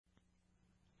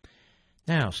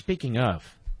Now, speaking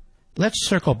of, let's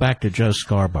circle back to Joe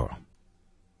Scarborough.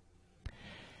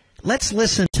 Let's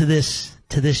listen to this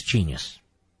genius,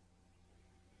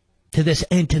 to this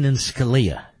Antonin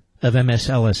Scalia of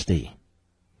MSLSD.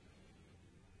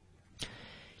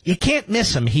 You can't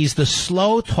miss him. He's the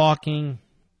slow-talking,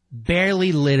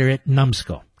 barely literate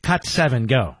numbskull. Cut 7,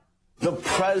 go. The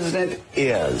president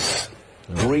is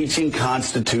breaching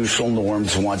constitutional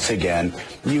norms once again.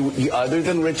 You, other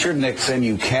than Richard Nixon,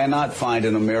 you cannot find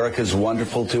in America's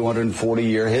wonderful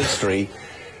 240-year history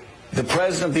the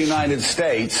president of the United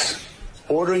States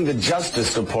ordering the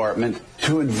Justice Department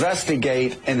to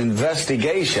investigate an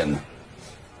investigation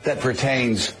that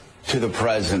pertains to the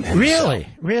president himself.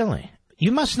 Really?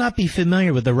 You must not be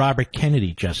familiar with the Robert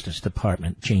Kennedy Justice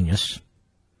Department, genius.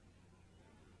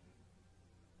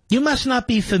 You must not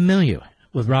be familiar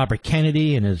with Robert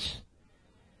Kennedy and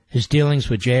his dealings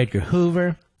with J. Edgar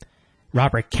Hoover.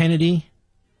 Robert Kennedy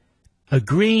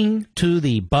agreeing to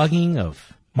the bugging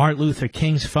of Martin Luther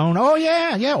King's phone. Oh,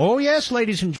 yeah. Oh, yes,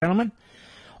 ladies and gentlemen.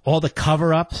 All the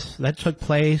cover-ups that took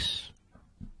place.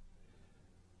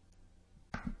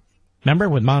 Remember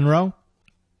with Monroe?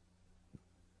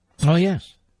 Oh,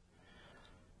 yes.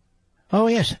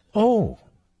 Oh,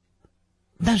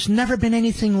 there's never been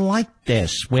anything like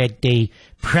this with the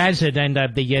President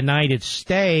of the United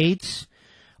States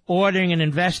ordering an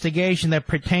investigation that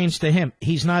pertains to him.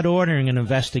 He's not ordering an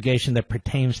investigation that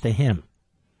pertains to him.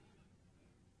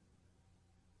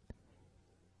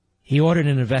 He ordered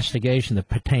an investigation that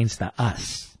pertains to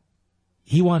us.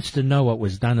 He wants to know what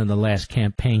was done in the last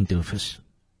campaign, doofus.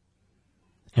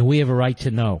 And we have a right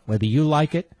to know, whether you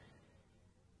like it,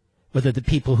 whether the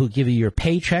people who give you your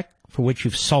paycheck for which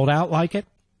you've sold out like it,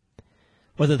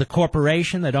 whether the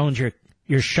corporation that owns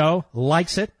your show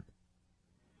likes it,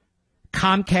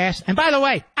 COMCAST. And by the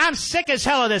way, I'm sick as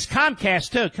hell of this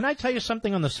COMCAST, too. Can I tell you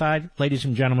something on the side, ladies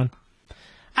and gentlemen?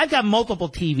 I've got multiple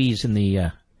TVs in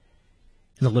the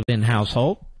live-in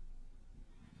household.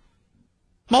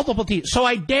 Multiple TVs. So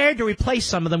I dared to replace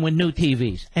some of them with new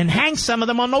TVs and hang some of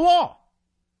them on the wall.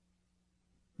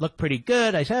 Look pretty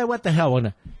good. I said, what the hell?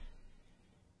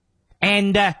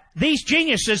 And these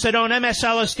geniuses that own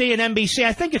MSLSD and NBC,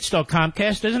 I think it's still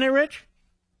Comcast, isn't it, Rich?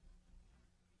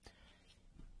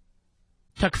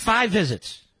 Took 5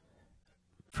 visits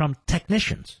from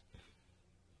technicians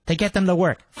to get them to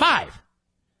work. 5.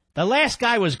 The last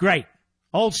guy was great.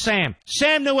 Old Sam.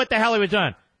 Sam knew what the hell he was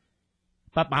doing.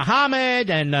 But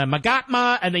Muhammad and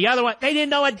Magatma and the other one, they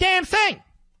didn't know a damn thing.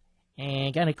 And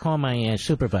I got to call my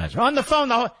supervisor. On the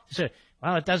phone, he said,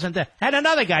 well, it doesn't. Had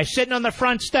another guy sitting on the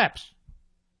front steps.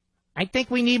 I think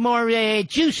we need more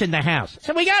juice in the house. I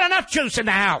said, we got enough juice in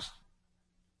the house.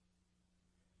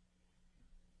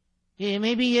 Yeah,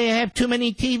 maybe you have too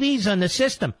many TVs on the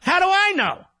system. How do I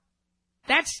know?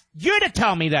 That's you to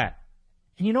tell me that.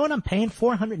 And you know what I'm paying?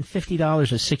 $450 or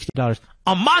 $60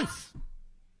 a month.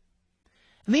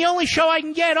 And the only show I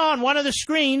can get on one of the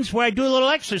screens where I do a little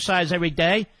exercise every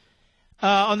day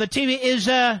on the TV is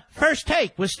First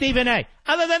Take with Stephen A.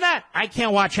 Other than that, I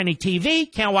can't watch any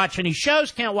TV, can't watch any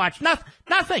shows, can't watch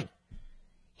nothing.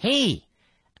 Hey,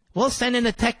 we'll send in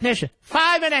a technician.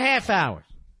 5.5 hours.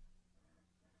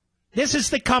 This is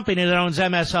the company that owns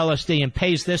MSLSD and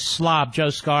pays this slob, Joe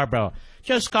Scarborough.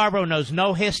 Joe Scarborough knows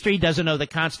no history, doesn't know the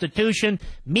Constitution.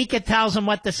 Mika tells him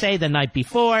what to say the night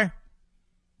before.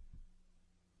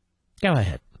 Go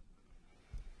ahead.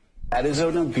 That is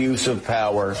an abuse of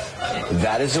power.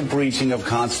 That is a breaching of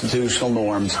constitutional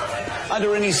norms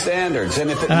under any standards.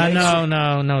 And if it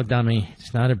No, dummy.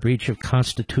 It's not a breach of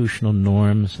constitutional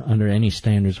norms under any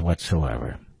standards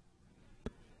whatsoever.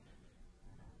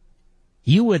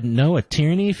 You wouldn't know a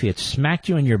tyranny if he had smacked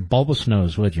you in your bulbous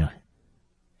nose, would you?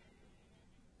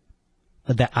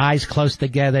 With the eyes close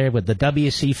together, with the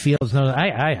W.C. Fields nose.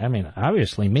 I mean,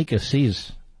 obviously, Mika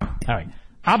sees. All right.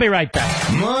 I'll be right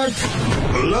back. Mark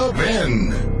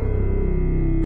Levin.